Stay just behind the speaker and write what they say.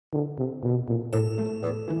Hi,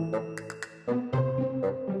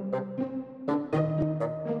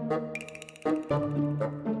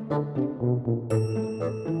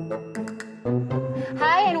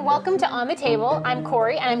 and welcome to On the Table. I'm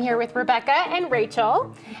Corey, and I'm here with Rebecca and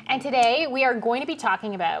Rachel. And today we are going to be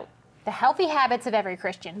talking about the healthy habits of every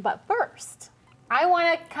Christian. But first, I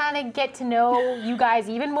want to kind of get to know you guys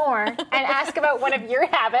even more and ask about one of your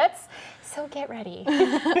habits. So get ready.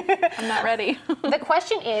 I'm not ready. The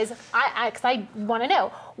question is, because I want to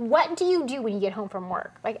know, what do you do when you get home from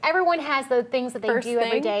work? Like, everyone has the things that they do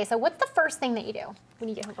every day. So what's the first thing that you do when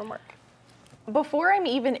you get home from work? Before I'm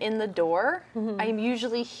even in the door, I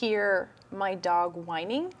usually hear my dog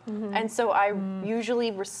whining, and so I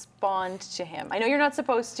usually respond to him. I know you're not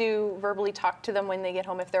supposed to verbally talk to them when they get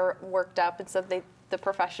home if they're worked up, and so the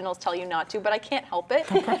professionals tell you not to, but I can't help it.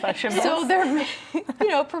 Professionals. So they're,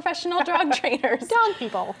 professional dog trainers. Dog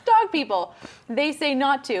people. Dog people. They say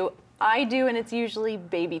not to. I do, and it's usually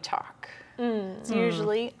baby talk. It's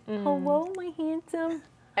usually, hello, my handsome.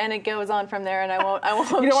 And it goes on from there, and I won't.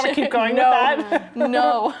 You don't want to keep going with that?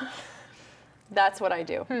 No. That's what I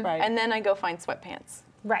do. Right. And then I go find sweatpants.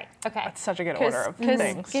 Right, okay. That's such a good order of things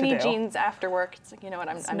Because skinny to do. jeans after work, it's like, you know what,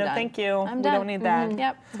 I'm No, done. thank you. I'm We done. don't need that.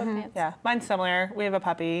 Yep, sweatpants. Yeah, mine's similar. We have a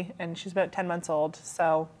puppy, and she's about 10 months old.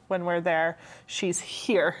 So when we're there, she's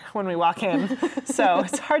here when we walk in. So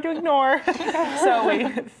it's hard to ignore. So we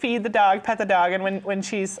feed the dog, pet the dog, and when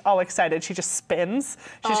she's all excited, she just spins.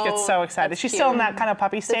 She just gets so excited. that's She's cute. still in that kind of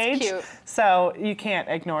puppy stage. cute. So you can't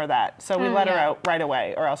ignore that. So we let her Yeah. out right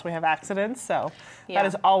away, or else we have accidents. So Yeah. that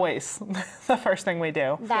is always the first thing we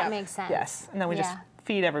do. That Yep. makes sense. Yes, and then we just Yeah.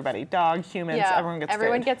 feed everybody, dog, humans, Yeah, everyone gets food.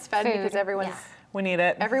 fed because Food, We need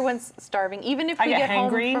it. everyone's starving. Even if I we get get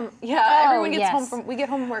home hangry. from Oh, everyone gets home yes. we get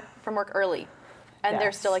home from work early, and they're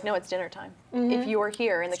Yes. still like, no, it's dinner time. If you are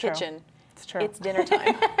here in the It's true. kitchen, It's true. it's dinner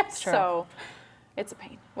time. true. So it's a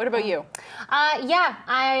pain. What about you? Yeah,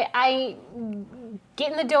 I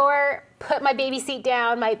get in the door, put my baby seat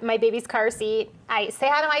down, my baby's car seat. I say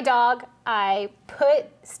hi to my dog. I put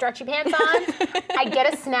stretchy pants on. I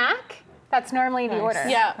get a snack. That's normally the order.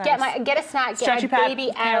 Yeah. Get a snack. Stretchy get my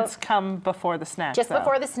baby pants out come before the snack. just though.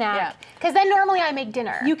 before the snack. Yeah. Because then normally I make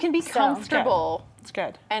dinner. You can be So- comfortable. It's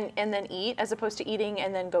good. And then eat as opposed to eating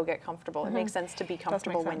and then go get comfortable. It makes sense to be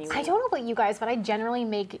comfortable when you sense. eat. I don't know about you guys, but I generally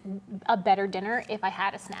make a better dinner if I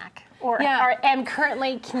had a snack or am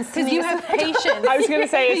currently consuming. Because you have patience. I was going to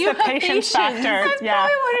say it's You the have patience patience. factor. That's Yeah.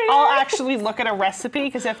 probably what it I'll is. actually look at a recipe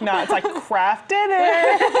because if not, it's like craft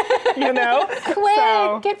dinner. Quick,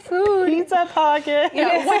 So, get food. pizza pocket.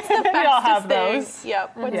 Yeah, what's the fastest We all have thing? those.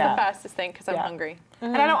 Yep. What's Yeah. the fastest thing? Because I'm Yeah. hungry.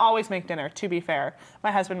 And I don't always make dinner, to be fair.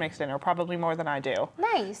 My husband makes dinner probably more than I do.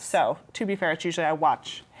 Nice. So, to be fair, it's usually I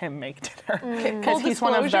watch him make dinner. Full Because he's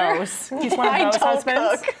one of disclosure. those. He's one I of those don't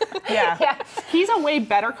husbands. Yeah. Yeah. He's a way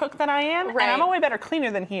better cook than I am, Right. and I'm a way better cleaner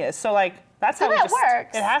than he is. So like that's how we that just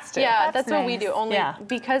works. it has to. Yeah, That's that's what we nice. do. Only Yeah.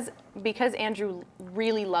 because Andrew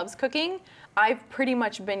really loves cooking, I've pretty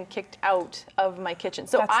much been kicked out of my kitchen.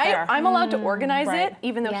 So That's fair. I'm allowed to organize right. it,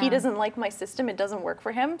 even though Yeah. he doesn't like my system. It doesn't work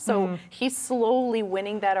for him. So he's slowly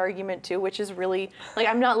winning that argument too, which is really like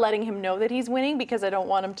I'm not letting him know that he's winning because I don't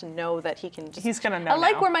want him to know that he can just. He's gonna know I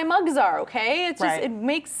like now. where my mugs are. Okay, it's just Right. it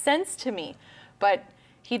makes sense to me, but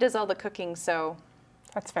he does all the cooking, so.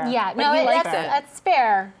 That's fair. Yeah, But no, he likes that's, it. that's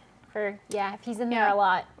fair. For if he's in there Yeah. a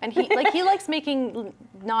lot. And he he likes making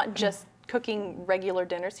not just cooking regular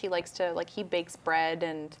dinners. He likes to he bakes bread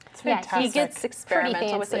and It's Yeah, fantastic. he gets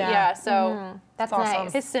experimental with it. fancy. Yeah, so That's awesome.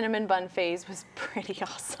 nice. his cinnamon bun phase was pretty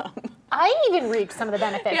awesome. I even reaped some of the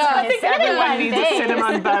benefits. Yeah, from I his think cinnamon Everyone bun needs phase. a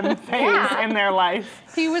cinnamon bun phase Yeah. in their life.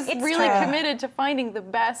 He was It's really true. committed to finding the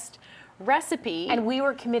best recipe. And we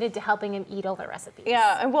were committed to helping him eat all the recipes.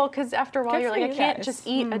 yeah, and well, because after a while Good you're for like, I you can't guys. just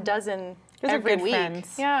eat a dozen Those are every good week.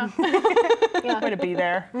 friends. Yeah. Way to be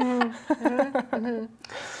there.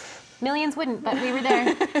 Millions wouldn't, but we were there.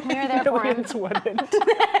 We were there for him. Millions wouldn't.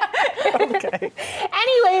 Okay.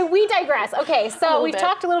 Anyway, we digress. Okay, so little we've bit.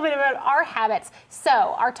 talked a little bit about our habits. So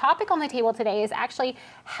our topic on the table today is actually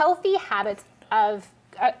healthy habits of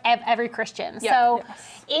every Christian. Yeah. So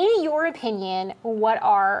in your opinion, what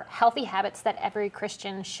are healthy habits that every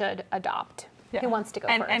Christian should adopt? Yeah. Who wants to go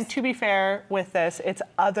and, first? And to be fair with this, it's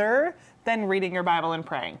other than reading your Bible and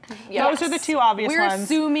praying. Yes. Those are the two obvious We're ones.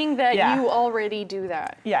 assuming that Yeah. you already do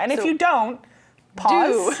that. Yeah, and if So- you don't,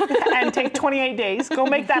 pause and take 28 days, go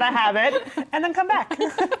make that a habit, and then come back.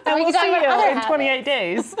 And we'll can talk see about you other in 28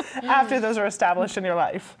 days after those are established in your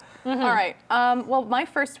life. All right. Well, my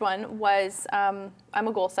first one was I'm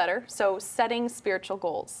a goal setter, so setting spiritual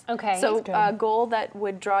goals. Okay. So That's good. a goal that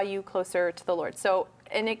would draw you closer to the Lord. So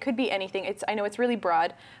and it could be anything. I know it's really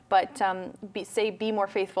broad, but be more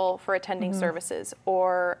faithful for attending services,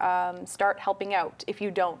 or start helping out if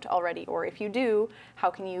you don't already, or if you do, how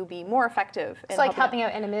can you be more effective? So like helping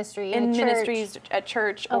out in a ministry, in a church. ministries at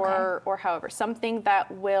church, or however, something that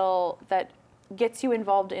gets you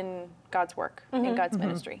involved in God's work, in God's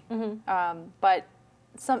ministry. But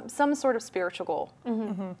some sort of spiritual goal.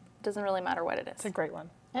 Doesn't really matter what it is. It's a great one.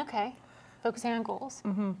 Okay. Focusing on goals.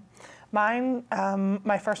 Mine,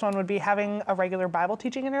 my first one would be having a regular Bible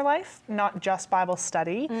teaching in your life, not just Bible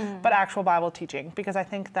study, but actual Bible teaching. Because I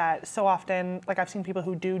think that so often, like I've seen people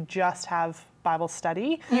who do just have Bible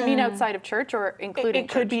study. You mean outside of church or including It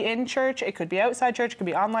could be in church, it could be outside church, it could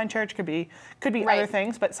be online church, could be Right. other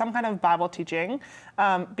things, but some kind of Bible teaching.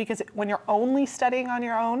 Because when you're only studying on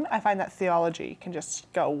your own, I find that theology can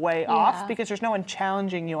just go way off because there's no one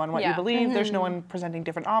challenging you on what you believe. There's no one presenting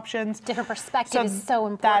different options. Different perspective is so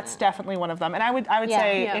important. That's definitely one of them. And I would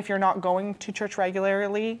say if you're not going to church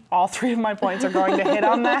regularly, all three of my points are going to hit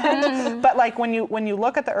on that. But like when you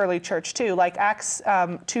look at the early church too, like Acts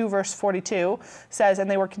 2 verse 42 says,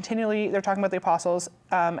 and they're talking about the apostles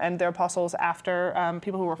and their apostles after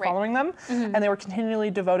people who were following them, and they were continually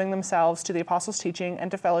devoting themselves to the apostles' teaching and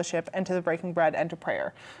to fellowship and to the breaking bread and to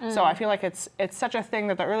prayer. So I feel like it's such a thing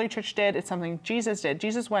that the early church did. It's something Jesus did.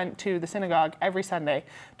 Jesus went to the synagogue every Sunday.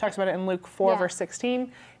 Talks about it in Luke 4 verse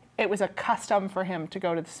 16. It was a custom for him to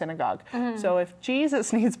go to the synagogue. So if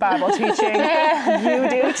Jesus needs Bible teaching, you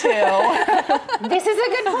do too. This is a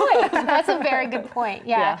good point. That's a very good point.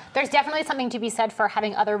 Yeah. Yeah. There's definitely something to be said for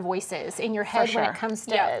having other voices in your head when sure. it comes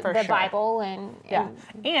to For the sure. Bible and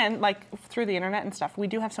And like through the internet and stuff, we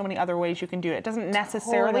do have so many other ways you can do it. It doesn't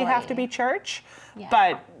necessarily have to be church,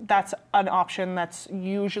 but that's an option that's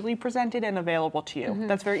usually presented and available to you.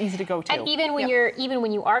 That's very easy to go to. And even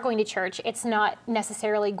when you are going to church, it's not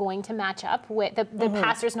necessarily going to match up with the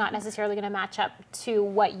pastor's not necessarily going to match up to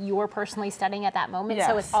what you're personally studying at that moment.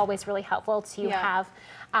 So it's always really helpful to have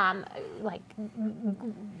like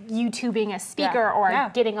YouTubing a speaker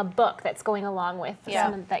or getting a book that's going along with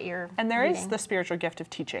someone that you're And there reading. is the spiritual gift of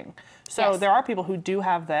teaching. So there are people who do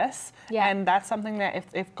have this, and that's something that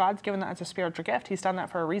if God's given that as a spiritual gift, he's done that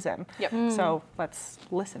for a reason. So let's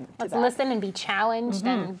listen to that. Let's listen and be challenged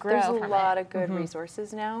and grow There's from a lot of good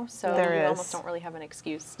resources now, so There you is. almost don't really have an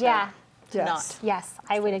excuse to not. Yes,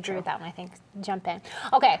 I would agree with that one. I think jump in.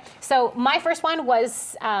 Okay, so my first one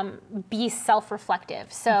was be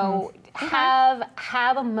self-reflective. So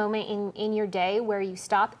have a moment in your day where you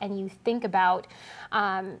stop and you think about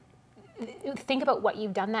what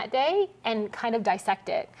you've done that day and kind of dissect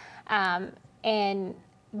it. And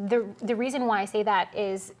the reason why I say that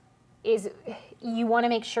is you want to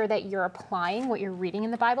make sure that you're applying what you're reading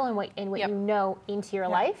in the Bible and what you know into your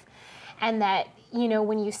life, and that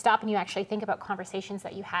when you stop and you actually think about conversations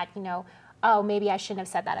that you had, oh, maybe I shouldn't have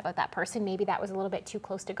said that about that person. Maybe that was a little bit too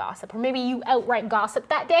close to gossip, or maybe you outright gossiped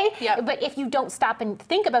that day. But if you don't stop and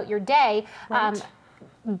think about your day,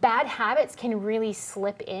 bad habits can really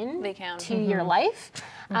slip in to your life.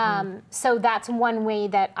 So that's one way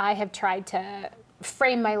that I have tried to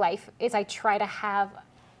frame my life, is I try to have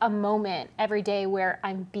a moment every day where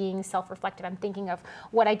I'm being self-reflective. I'm thinking of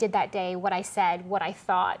what I did that day, what I said, what I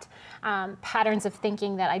thought, patterns of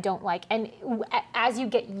thinking that I don't like. And as you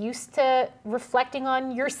get used to reflecting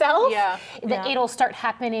on yourself, it'll start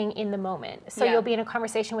happening in the moment. So you'll be in a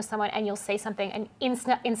conversation with someone and you'll say something, and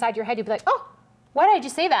inside your head you'll be like, oh, why did I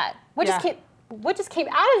just say that? What just came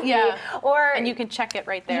out of me? And you can check it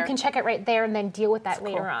right there. You can check it right there and then deal with that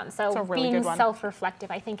later on. So really being good one. self-reflective,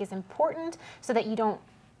 I think, is important so that you don't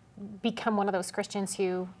become one of those Christians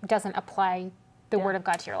who doesn't apply the Word of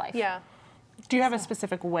God to your life. Do you have a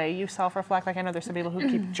specific way you self-reflect? Like I know there's some people who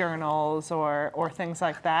keep journals or things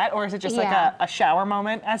like that, or is it just like a shower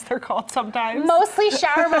moment, as they're called sometimes? Mostly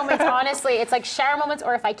shower moments, honestly. It's like shower moments,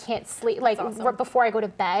 or if I can't sleep, like right before I go to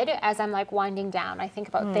bed, as I'm like winding down, I think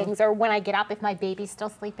about things. Or when I get up, if my baby's still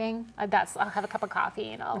sleeping, I'll have a cup of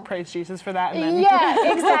coffee and I'll praise Jesus for that. And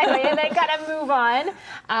then exactly, and then kind of move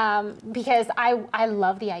on. Because I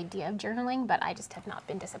love the idea of journaling, but I just have not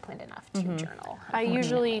been disciplined enough to journal. I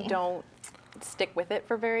usually don't stick with it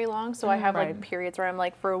for very long, so I have like periods where I'm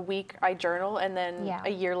like, for a week I journal, and then a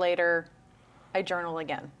year later I journal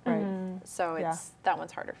again. So it's that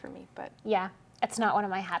one's harder for me, but it's not one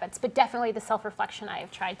of my habits, but definitely the self-reflection I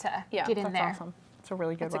have tried to get in that's there. awesome. It's a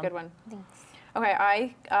really good That's one. a good one. Thanks. Okay,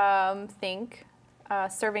 I think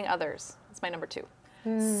serving others is my number 2.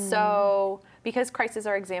 So because Christ is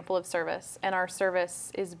our example of service, and our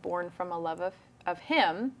service is born from a love of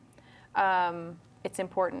Him, it's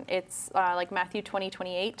important. It's like Matthew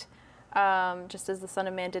 20:28. just as the Son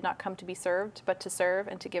of Man did not come to be served, but to serve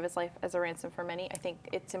and to give his life as a ransom for many. I think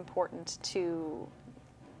it's important to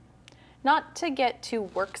not to get too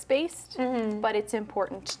works-based, but it's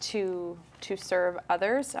important to serve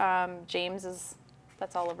others. James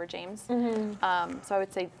that's all over James. So I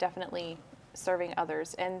would say definitely serving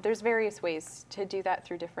others. And there's various ways to do that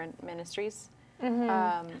through different ministries.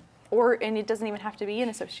 And it doesn't even have to be in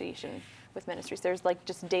association with ministries. There's like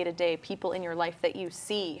just day-to-day people in your life that you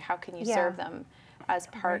see. How can you serve them as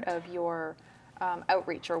part of your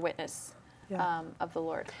outreach or witness of the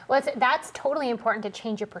Lord? Well, that's totally important to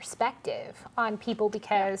change your perspective on people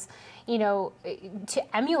because, you know,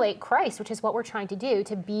 to emulate Christ, which is what we're trying to do,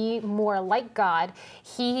 to be more like God,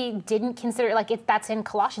 he didn't consider, that's in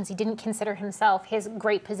Colossians, he didn't consider himself his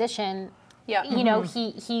great position. You know,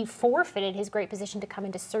 he forfeited his great position to come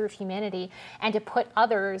and to serve humanity and to put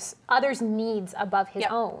others' needs above his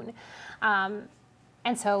own.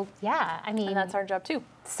 And so, I mean. And that's our job too.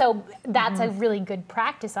 So that's a really good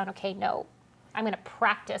practice on, okay, no, I'm going to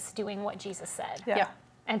practice doing what Jesus said.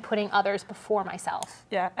 And putting others before myself.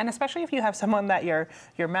 Yeah, and especially if you have someone that you're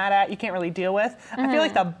mad at, you can't really deal with. I feel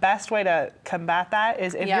like the best way to combat that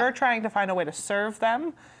is if you're trying to find a way to serve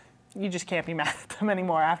them, you just can't be mad at them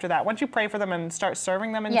anymore after that. Once you pray for them and start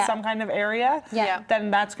serving them in some kind of area, then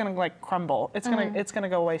that's going to like crumble. It's going to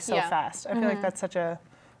go away so fast. I feel like that's such a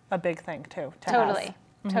big thing too. Totally.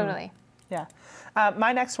 Totally. Yeah.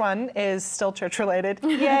 My next one is still church related.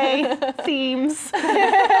 Yay, themes.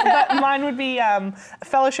 But mine would be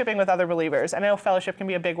fellowshipping with other believers. I know fellowship can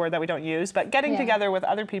be a big word that we don't use, but getting together with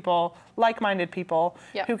other people, like-minded people,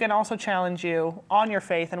 who can also challenge you on your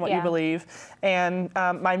faith and what you believe. And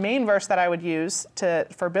my main verse that I would use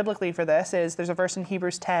for biblically for this is there's a verse in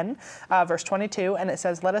Hebrews 10, verse 22, and it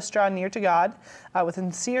says, "Let us draw near to God with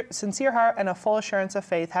sincere heart and a full assurance of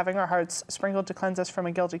faith, having our hearts sprinkled to cleanse us from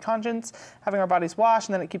a guilty conscience, having our bodies washed,"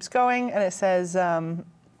 and then it keeps going, and it says,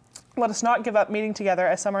 "Let us not give up meeting together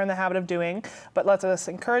as some are in the habit of doing, but let us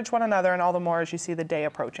encourage one another, and all the more as you see the day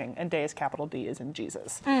approaching." And day is capital D, is in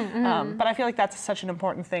Jesus. But I feel like that's such an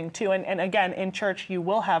important thing too. And again, in church, you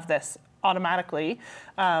will have this automatically,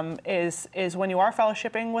 is when you are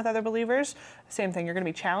fellowshipping with other believers, same thing, you're going to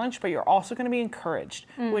be challenged, but you're also going to be encouraged,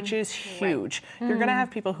 which is huge. You're going to have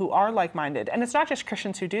people who are like-minded, and it's not just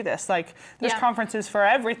Christians who do this. Like, there's conferences for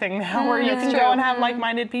everything now where you can go and have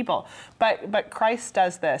like-minded people. But Christ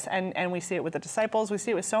does this, and we see it with the disciples, we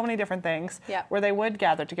see it with so many different things, where they would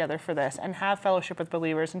gather together for this and have fellowship with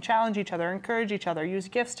believers and challenge each other, encourage each other, use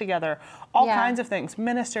gifts together, all kinds of things,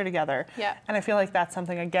 minister together. And I feel like that's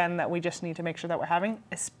something, again, that we just need to make sure that we're having,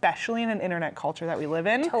 especially in an internet culture that we live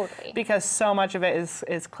in. Totally. Because so much of it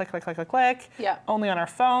is click, click, click, click, click, only on our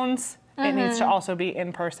phones. It needs to also be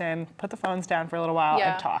in person. Put the phones down for a little while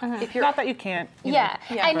and talk. If you're not that you can't. You know,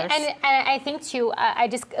 and I think too, I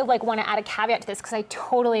just like want to add a caveat to this because I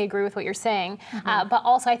totally agree with what you're saying. But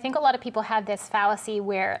also, I think a lot of people have this fallacy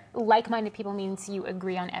where like-minded people means you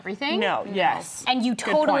agree on everything. No. Yes. And you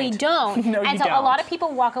totally don't. No, and you so don't. a lot of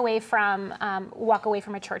people walk away from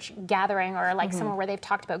a church gathering or like somewhere where they've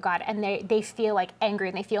talked about God, and they feel like angry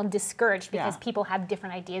and they feel discouraged because people have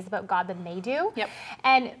different ideas about God than they do.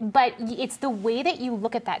 But it's the way that you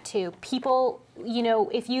look at that too. People, you know,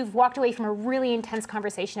 if you've walked away from a really intense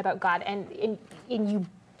conversation about God and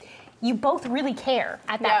you both really care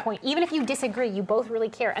at that point. Even if you disagree, you both really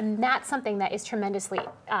care. And that's something that is tremendously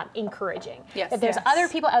encouraging. That there's other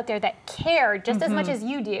people out there that care just as much as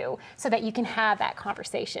you do so that you can have that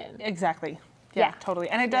conversation. Exactly. Yeah, totally.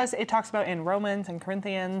 And it talks about in Romans and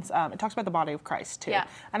Corinthians, it talks about the body of Christ too.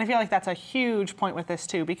 And I feel like that's a huge point with this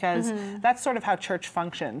too, because that's sort of how church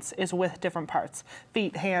functions, is with different parts.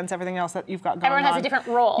 Feet, hands, everything else that you've got going on. Everyone has a different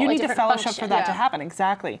role. You need to fellowship for that to happen,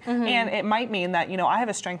 exactly. And it might mean that, you know, I have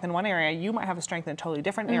a strength in one area, you might have a strength in a totally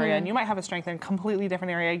different area, and you might have a strength in a completely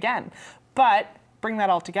different area again. But bring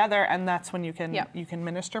that all together, and that's when you can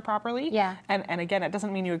minister properly. And again, it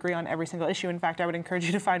doesn't mean you agree on every single issue. In fact, I would encourage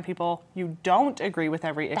you to find people you don't agree with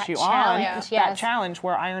every issue on. That challenge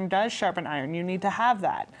where iron does sharpen iron. You need to have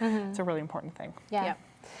that. It's a really important thing.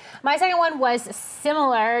 My second one was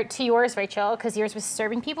similar to yours, Rachel, because yours was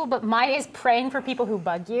serving people, but mine is praying for people who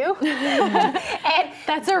bug you. And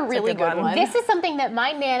that's a really good one. This is something that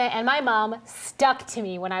my Nana and my mom stuck to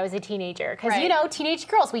me when I was a teenager. Because, you know, teenage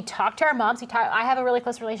girls, we talk to our moms. I have a really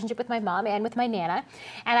close relationship with my mom and with my Nana.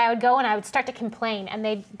 And I would go and I would start to complain. And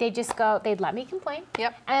they'd just go, they'd let me complain.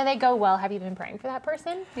 And then they'd go, well, have you been praying for that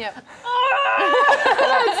person? It's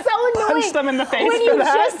so annoying. Punch them in the face when for you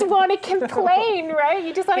that. just want to complain, right?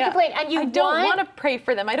 You just want to complain, and I don't want to pray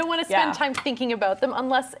for them. I don't want to spend time thinking about them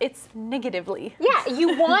unless it's negatively. Yeah,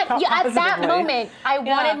 you want at that Positively. moment. I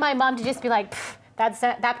wanted my mom to just be like,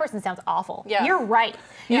 that person sounds awful. Yeah. You're right.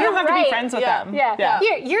 You don't have to right. be friends with them. Yeah.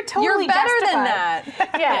 You're totally You're better justified. than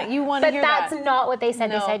that. Yeah, you want to but hear that's that. not what they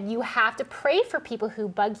said. No. They said you have to pray for people who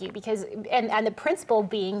bug you because, and the principle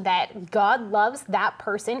being that God loves that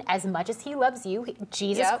person as much as He loves you.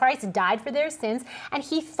 Jesus Christ died for their sins, and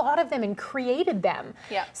He thought of them and created them.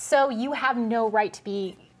 Yeah. So you have no right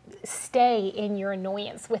to stay in your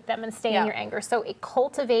annoyance with them and stay in your anger. So it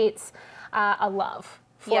cultivates a love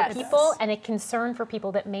for people and a concern for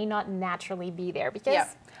people that may not naturally be there because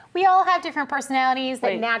we all have different personalities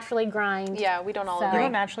that naturally grind. Yeah, we don't all You agree.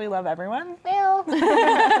 don't naturally love everyone? Well,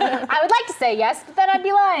 I would like to say yes, but then I'd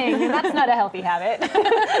be lying, and that's not a healthy habit.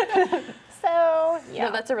 So,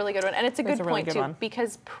 No, that's a really good one. And it's a good a really point, good too, one.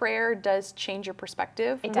 because prayer does change your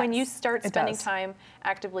perspective. It When does. you start It spending does. time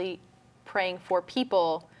actively praying for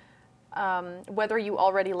people, whether you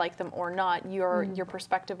already like them or not, your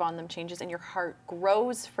perspective on them changes and your heart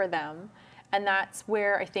grows for them. And that's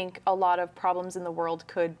where I think a lot of problems in the world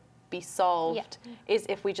could be solved, is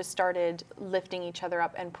if we just started lifting each other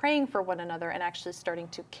up and praying for one another and actually starting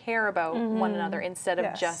to care about one another instead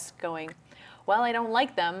of just going, well, I don't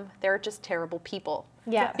like them, they're just terrible people.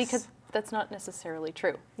 Yes. Because that's not necessarily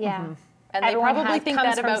true. Yeah. And they Everyone probably think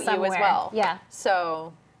comes that from about you as somewhere. well. Yeah.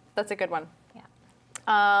 So that's a good one.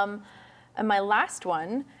 Yeah. And my last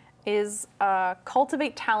one is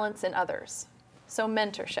cultivate talents in others. So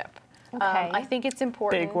mentorship. Okay. I think it's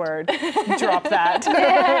important. Big word. Drop that.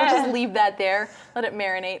 Just leave that there. Let it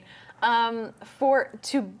marinate.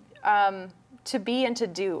 To be and to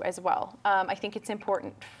do as well. I think it's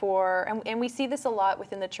important and we see this a lot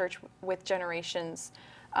within the church with generations.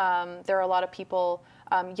 There are a lot of people,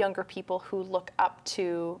 younger people, who look up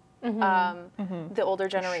to the older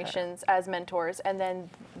generations as mentors, and then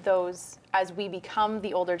those, as we become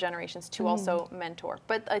the older generations, to also mentor.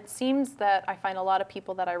 But it seems that I find a lot of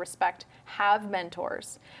people that I respect have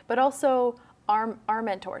mentors, but also are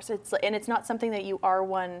mentors. It's not something that you are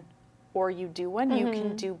one or you do one. You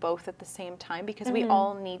can do both at the same time, because we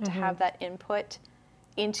all need to have that input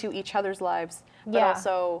into each other's lives, but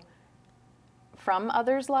also from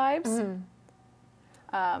others' lives.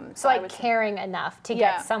 So like caring enough to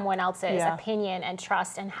get someone else's Yeah. opinion and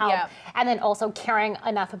trust and help, and then also caring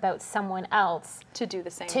enough about someone else to do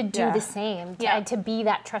the same. to do the same, Yeah. and to be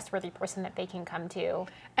that trustworthy person that they can come to.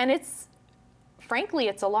 And frankly,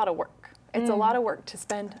 it's a lot of work. It's a lot of work to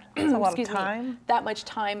spend a lot of excuse me, time. that much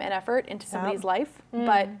time and effort into somebody's life,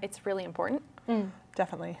 but it's really important.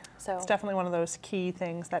 Definitely. So- It's definitely one of those key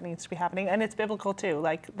things that needs to be happening, and it's biblical too.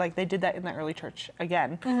 Like they did that in the early church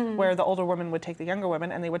again, where the older women would take the younger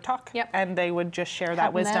women and they would talk, and they would just share that Help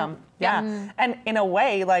 'em wisdom. out. Yeah, and in a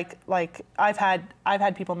way, like I've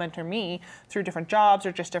had people mentor me through different jobs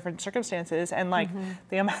or just different circumstances, and like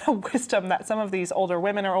the amount of wisdom that some of these older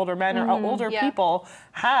women or older men or older people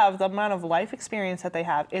have, the amount of life experience that they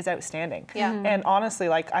have is outstanding. Yeah. And honestly,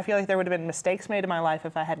 like I feel like there would have been mistakes made in my life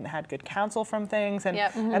if I hadn't had good counsel from things, and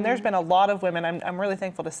and there's been a lot of women, I'm really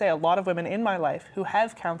thankful to say, a lot of women in my life who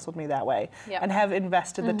have counseled me that way and have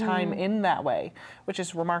invested the time in that way, which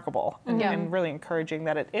is remarkable and really encouraging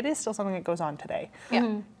that it is still something that goes on today.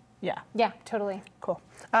 Yeah, totally. Cool.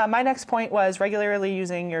 My next point was regularly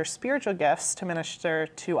using your spiritual gifts to minister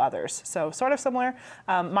to others. So sort of similar.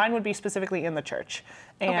 Mine would be specifically in the church.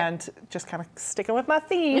 And just kind of sticking with my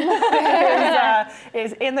theme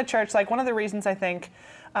is in the church. Like one of the reasons I think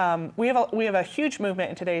we have a huge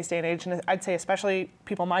movement in today's day and age, and I'd say especially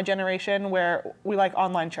people my generation, where we like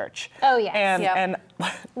online church. Oh, yes. And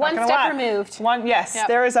One not gonna step lie, removed.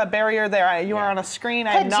 There is a barrier there. You are on a screen.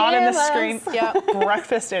 I'm not in the screen. Pajamas.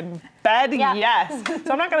 Breakfast in bed, yes.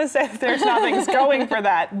 So I'm not going to say that there's nothing's going for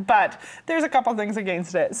that, but there's a couple things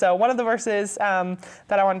against it. So one of the verses that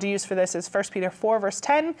I wanted to use for this is 1 Peter 4, verse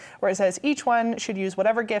 10, where it says, each one should use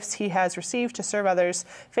whatever gifts he has received to serve others,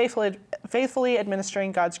 faithfully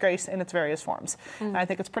administering God's grace in its various forms. And I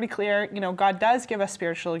think it's pretty clear, God does give us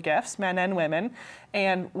spiritual gifts, men and women,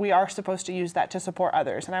 and we are supposed to use that to support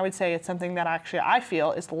others. And I would say it's something that actually I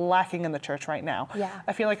feel is lacking in the church right now. Yeah.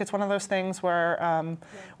 I feel like it's one of those things where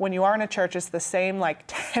when you are in a church, it's the same like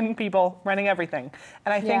 10 people running everything.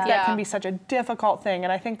 And I think that can be such a difficult thing.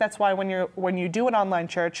 And I think that's why when you do an online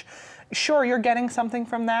church, sure, you're getting something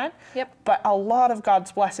from that, but a lot of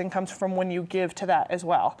God's blessing comes from when you give to that as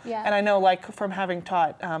well. Yeah. And I know, like, from having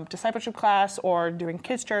taught discipleship class or doing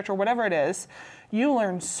kids church or whatever it is, you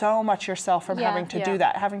learn so much yourself from having to do Yeah.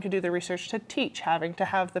 that, having to do the research to teach, having to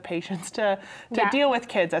have the patience to Yeah. deal with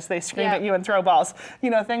kids as they scream Yeah. at you and throw balls,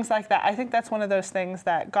 things like that. I think that's one of those things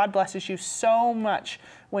that God blesses you so much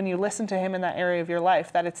when you listen to him in that area of your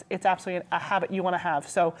life that it's absolutely a habit you want to have.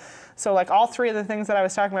 So like all three of the things that I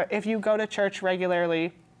was talking about, if you go to church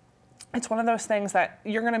regularly, it's one of those things that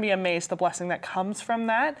you're going to be amazed the blessing that comes from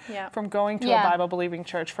that, Yeah. from going to Yeah. a Bible-believing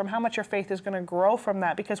church, from how much your faith is going to grow from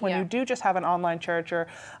that. Because when Yeah. you do just have an online church or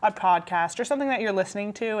a podcast or something that you're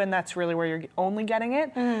listening to, and that's really where you're only getting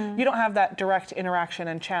it, you don't have that direct interaction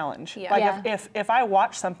and challenge. Yeah. Like Yeah. if I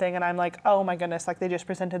watch something and I'm like, oh my goodness, like they just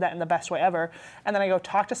presented that in the best way ever, and then I go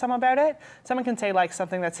talk to someone about it, someone can say like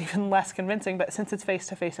something that's even less convincing, but since it's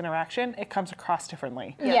face-to-face interaction, it comes across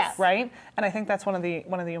differently. Yes. Right? And I think that's one of the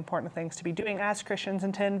important things to be doing as Christians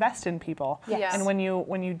and to invest in people. Yes. And when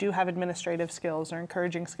you do have administrative skills or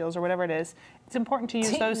encouraging skills or whatever it is, it's important to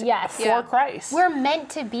use those Yes. for Yeah. Christ. We're meant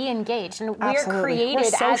to be engaged, and we're Absolutely. created We're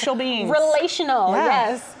social as beings. relational. Yeah.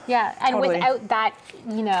 Yes, yeah, and Totally. without that,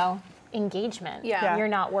 engagement, Yeah. you're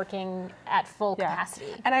not working at full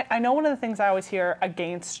capacity. And I know one of the things I always hear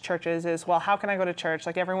against churches is, well, how can I go to church?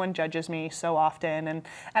 Like everyone judges me so often. And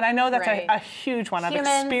I know that's Right. a huge one. Humans,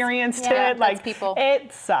 I've experienced yeah, it. Like that's people.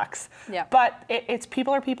 it sucks. Yeah. But it's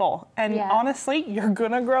people are people. And Yeah. honestly, you're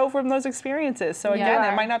going to grow from those experiences. So Yeah. again, You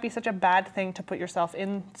are. it might not be such a bad thing to put yourself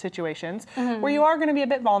in situations where you are going to be a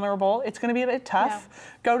bit vulnerable. It's going to be a bit tough.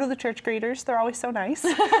 Go to the church greeters. They're always so nice.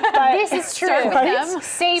 But This is true. Start with Right? them.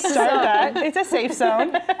 Safe Start zone. that. It's a safe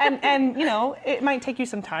zone, and it might take you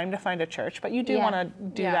some time to find a church, but you do Yeah. want to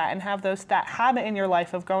do Yeah. that and have that habit in your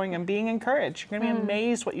life of going and being encouraged. You're going to be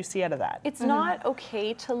amazed what you see out of that. It's not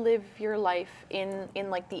okay to live your life in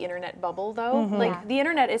like the internet bubble though. Mm-hmm. Like Yeah. the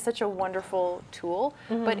internet is such a wonderful tool,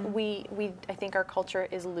 but we I think our culture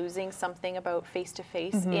is losing something about face to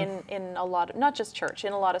face in a lot of, not just church,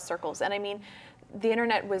 in a lot of circles. And I mean, the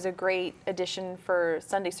internet was a great addition for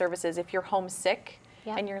Sunday services if you're homesick.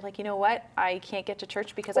 Yeah. And you're like, you know what? I can't get to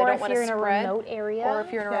church because I Or don't if want to you're in a spread. remote area. Or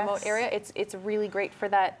if you're in a remote Yes. area, it's really great for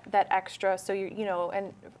that extra. So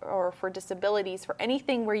and or for disabilities, for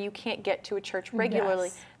anything where you can't get to a church regularly,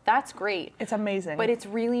 Yes. that's great. It's amazing. But it's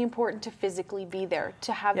really important to physically be there,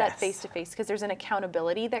 to have that Yes. face to face, because there's an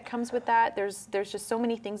accountability that comes with that. There's just so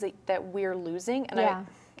many things that we're losing, and Yeah.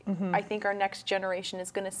 I think our next generation is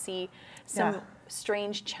going to see some Yeah.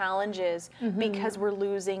 strange challenges because we're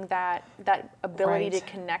losing that ability Right. to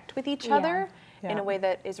connect with each Yeah. other in Yeah. a way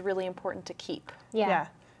that is really important to keep. Yeah.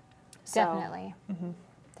 So, Definitely.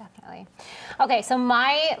 Definitely. Okay, so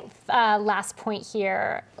my last point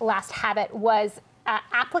here, last habit was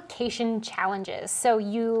application challenges. So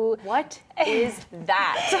you. What is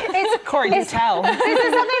that? Corey, do tell. This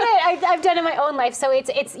is something that I've done in my own life. So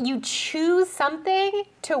it's you choose something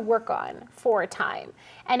to work on for a time,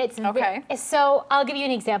 and it's Okay. So I'll give you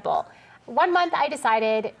an example. One month I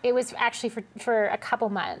decided, it was actually for a couple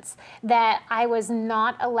months, that I was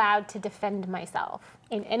not allowed to defend myself.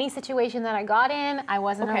 In any situation that I got in, I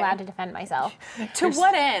wasn't Okay. allowed to defend myself. To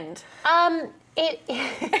what end?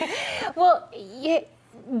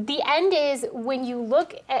 The end is when you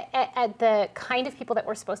look at the kind of people that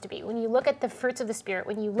we're supposed to be, when you look at the fruits of the Spirit,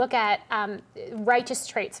 when you look at righteous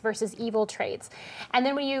traits versus evil traits, and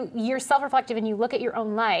then when you're self-reflective and you look at your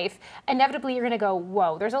own life, inevitably you're going to go,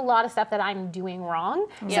 whoa, there's a lot of stuff that I'm doing wrong.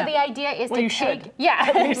 Yeah. So the idea is to you take... should.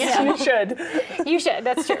 Yeah. You should. You should,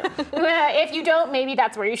 that's true. If you don't, maybe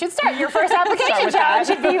that's where you should start. Your first application with challenge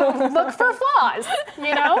that. should be look for flaws,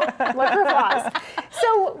 Look for flaws.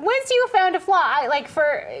 So once you found a flaw,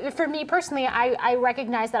 for me personally, I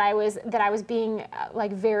recognized that I was being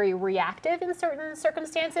very reactive in certain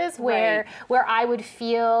circumstances where I would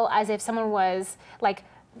feel as if someone was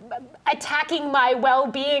attacking my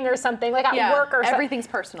well-being or something, like at work or something. everything's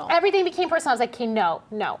personal. Everything became personal. I was like, okay, no,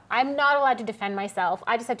 I'm not allowed to defend myself.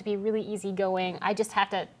 I just have to be really easygoing. I just have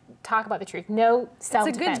to talk about the truth. No It's a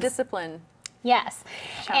self-defense. good discipline. Yes,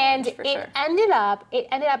 Challenge, and for it sure. ended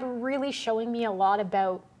up really showing me a lot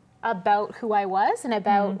about who I was and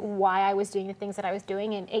about why I was doing the things that I was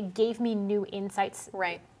doing, and it gave me new insights.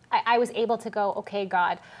 Right. I was able to go, okay,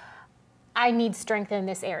 God, I need strength in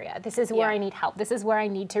this area. This is where Yeah. I need help. This is where I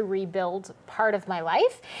need to rebuild part of my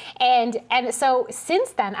life. And so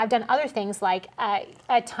since then, I've done other things like an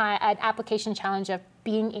application challenge of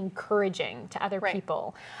being encouraging to other Right.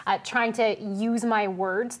 people, trying to use my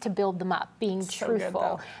words to build them up, being So good, truthful,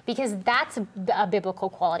 though. because that's a biblical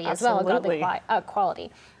quality as well, a godly Absolutely.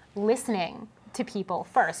 quality. Listening to people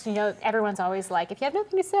first. Everyone's always like, if you have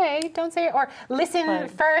nothing to say, don't say it, or listen Right.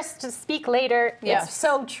 first, speak later. Yes. It's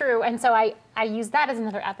so true. And so I use that as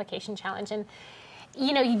another application challenge. And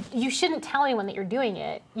you know, you shouldn't tell anyone that you're doing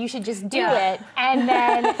it. You should just do it, and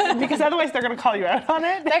then Because otherwise they're going to call you out on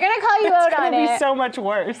it. they're gonna call you out on It's going to it. be so much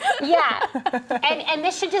worse. Yeah, and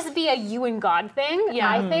this should just be a you and God thing. Yeah.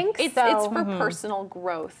 I think It's for personal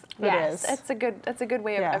growth. Yes. is. That's a good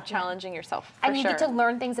way Yeah. of challenging yourself. For And you sure. get to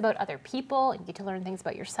learn things about other people, and you get to learn things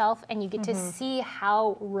about yourself, and you get to see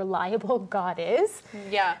how reliable God is.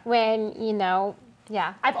 Yeah. When, you know,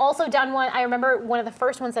 yeah. I've also done one, I remember one of the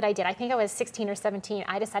first ones that I did, I think I was 16 or 17,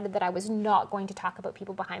 I decided that I was not going to talk about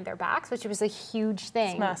people behind their backs, which was a huge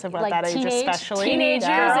thing. It's massive at that age especially. Teenage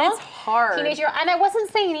Yeah. girl. It's hard. Teenage girl. And I wasn't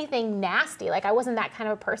saying anything nasty, like I wasn't that kind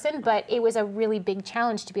of a person, but it was a really big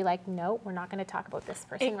challenge to be like, no, we're not going to talk about this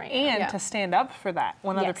person right now. And Yeah. to stand up for that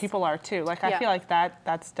when other Yes. people are too. Like, I Yeah. feel like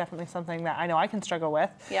that's definitely something that I know I can struggle with.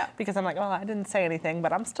 Yeah. Because I'm like, oh, I didn't say anything,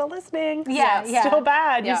 but I'm still listening. Yeah, It's yeah. still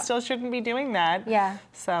bad. Yeah. You still shouldn't be doing that. Yeah.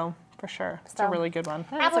 So, for sure. It's So- a really good one.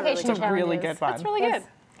 Application It's a really challenges. good one. That's really Yes.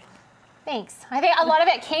 good. Thanks. I think a lot of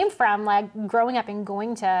it came from like growing up and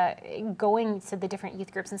going to the different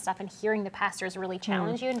youth groups and stuff and hearing the pastors really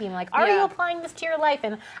challenge you and being like, are you Yeah. applying this to your life?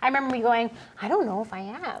 And I remember me going, I don't know if I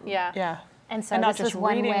am. Yeah. Yeah. And so And not this just was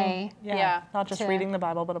one reading. way. Yeah. Yeah. Not just to- reading the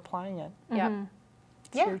Bible, but applying it. Yeah.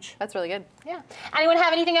 It's Yeah. huge. That's really good. Yeah. Anyone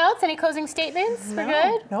have anything else? Any closing statements? We're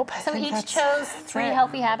good? Nope, I So think each that's- chose that's 3 it.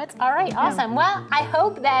 healthy habits. All right, awesome. Well, I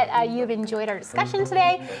hope that you've enjoyed our discussion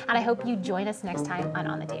today, and I hope you join us next time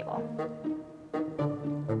on the Table.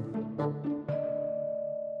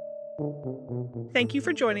 Thank you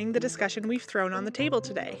for joining the discussion we've thrown on the table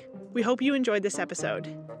today. We hope you enjoyed this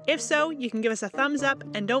episode. If so, you can give us a thumbs up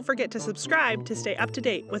and don't forget to subscribe to stay up to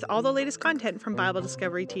date with all the latest content from Bible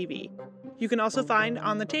Discovery TV. You can also find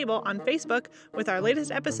On the Table on Facebook with our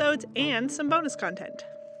latest episodes and some bonus content.